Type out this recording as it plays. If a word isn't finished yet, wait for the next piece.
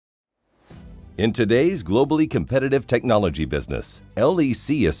In today's globally competitive technology business,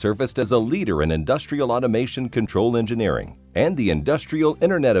 LEC is surfaced as a leader in industrial automation control engineering and the industrial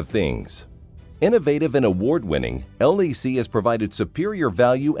Internet of Things. Innovative and award-winning, LEC has provided superior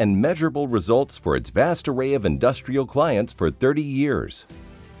value and measurable results for its vast array of industrial clients for 30 years.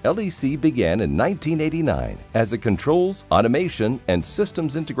 LEC began in 1989 as a controls, automation, and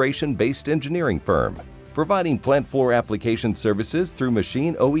systems integration-based engineering firm, providing plant floor application services through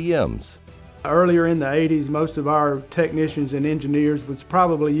machine OEMs. Earlier in the 80s, most of our technicians and engineers was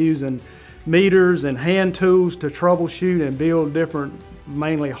probably using meters and hand tools to troubleshoot and build different,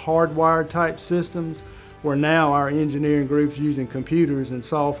 mainly hardwired type systems, where now our engineering group's using computers and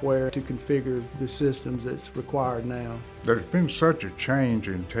software to configure the systems that's required now. There's been such a change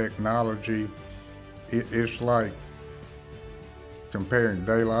in technology, it's like comparing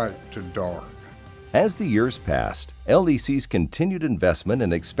daylight to dark. As the years passed, LEC's continued investment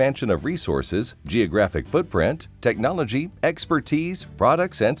and expansion of resources, geographic footprint, technology, expertise,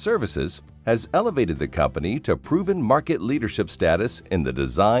 products, and services has elevated the company to proven market leadership status in the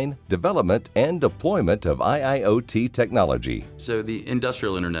design, development, and deployment of IIoT technology. So the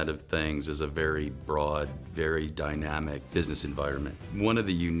industrial Internet of Things is a very broad, very dynamic business environment. One of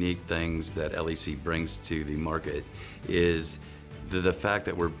the unique things that LEC brings to the market is the fact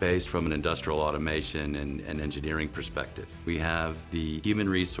that we're based from an industrial automation and engineering perspective. We have the human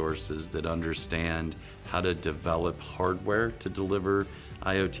resources that understand how to develop hardware to deliver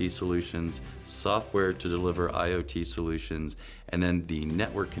IoT solutions, software to deliver IoT solutions, and then the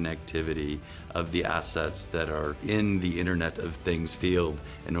network connectivity of the assets that are in the Internet of Things field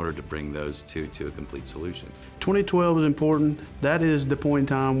in order to bring those to a complete solution. 2012 is important. That is the point in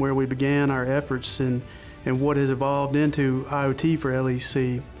time where we began our efforts and what has evolved into IoT for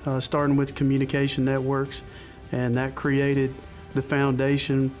LEC, starting with communication networks, and that created the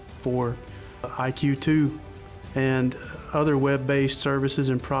foundation for IQ2 and other web-based services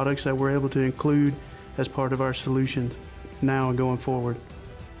and products that we're able to include as part of our solutions now and going forward.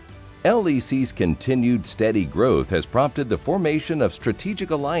 LEC's continued steady growth has prompted the formation of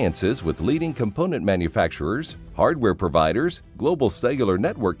strategic alliances with leading component manufacturers, hardware providers, global cellular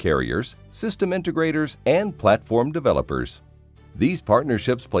network carriers, system integrators, and platform developers. These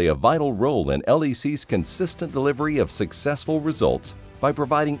partnerships play a vital role in LEC's consistent delivery of successful results by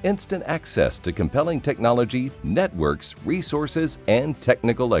providing instant access to compelling technology, networks, resources, and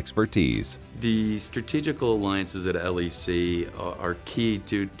technical expertise. The strategical alliances at LEC are key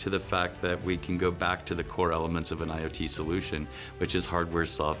due to the fact that we can go back to the core elements of an IoT solution, which is hardware,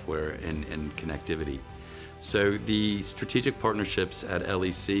 software, and connectivity. So the strategic partnerships at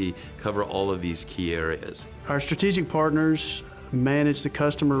LEC cover all of these key areas. Our strategic partners manage the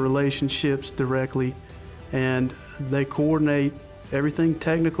customer relationships directly, and they coordinate everything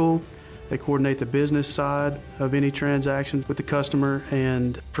technical. They coordinate the business side of any transactions with the customer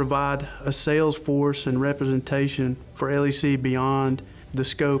and provide a sales force and representation for LEC beyond the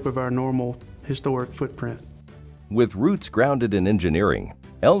scope of our normal historic footprint. With roots grounded in engineering,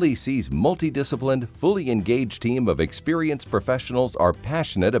 LEC's multidisciplined, fully engaged team of experienced professionals are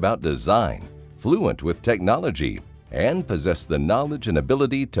passionate about design, fluent with technology, and possess the knowledge and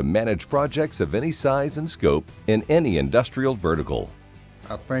ability to manage projects of any size and scope in any industrial vertical.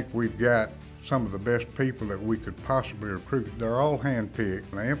 I think we've got some of the best people that we could possibly recruit. They're all handpicked,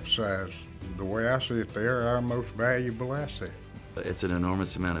 and I emphasize, the way I see it, they're our most valuable asset. It's an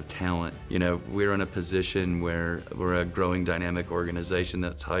enormous amount of talent. You know, we're in a position where we're a growing dynamic organization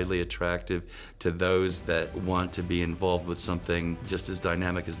that's highly attractive to those that want to be involved with something just as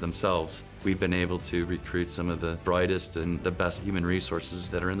dynamic as themselves. We've been able to recruit some of the brightest and the best human resources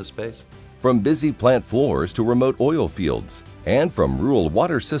that are in the space. From busy plant floors to remote oil fields, and from rural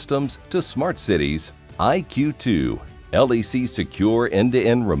water systems to smart cities, IQ2, LEC's secure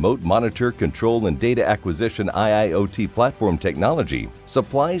end-to-end remote monitor, control, and data acquisition IIoT platform technology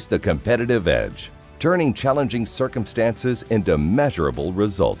supplies the competitive edge, turning challenging circumstances into measurable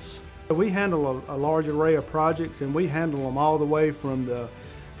results. We handle a large array of projects, and we handle them all the way from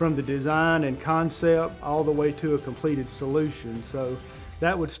the design and concept all the way to a completed solution. So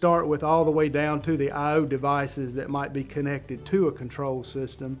that would start with all the way down to the I/O devices that might be connected to a control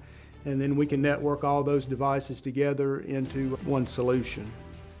system, and then we can network all those devices together into one solution.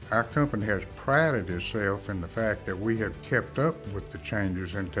 Our company has prided itself in the fact that we have kept up with the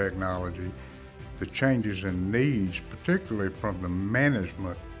changes in technology, the changes in needs, particularly from the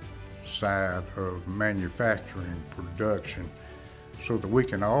management side of manufacturing production, so that we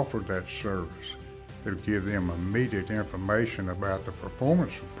can offer that service. It'll give them immediate information about the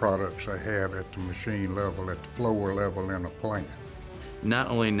performance of products they have at the machine level, at the floor level in a plant. Not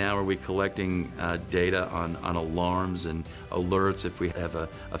only now are we collecting data on alarms and alerts if we have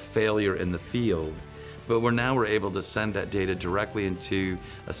a failure in the field, but we're able to send that data directly into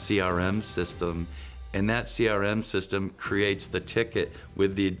a CRM system, and that CRM system creates the ticket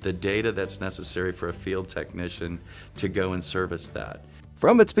with the data that's necessary for a field technician to go and service that.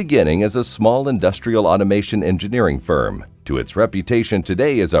 From its beginning as a small industrial automation engineering firm to its reputation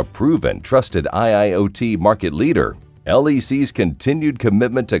today as a proven, trusted IIoT market leader, LEC's continued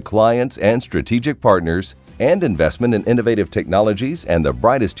commitment to clients and strategic partners and investment in innovative technologies and the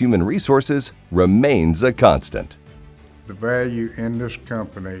brightest human resources remains a constant. The value in this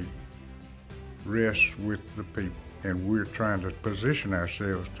company rests with the people, and we're trying to position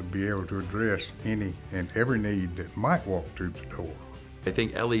ourselves to be able to address any and every need that might walk through the door. I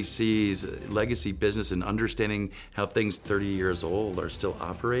think LEC's legacy business and understanding how things 30 years old are still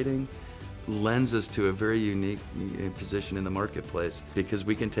operating lends us to a very unique position in the marketplace, because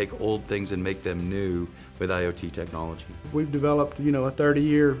we can take old things and make them new with IoT technology. We've developed, a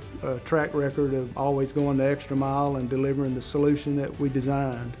 30-year track record of always going the extra mile and delivering the solution that we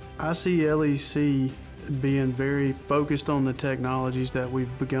designed. I see LEC being very focused on the technologies that we've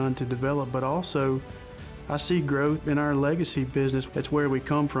begun to develop, but also I see growth in our legacy business. It's where we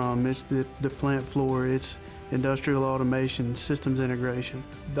come from. It's the plant floor. It's industrial automation, systems integration.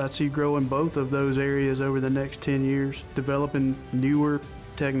 I see growing both of those areas over the next 10 years, developing newer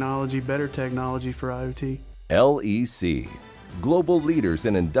technology, better technology for IoT. LEC, global leaders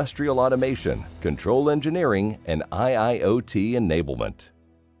in industrial automation, control engineering, and IIoT enablement.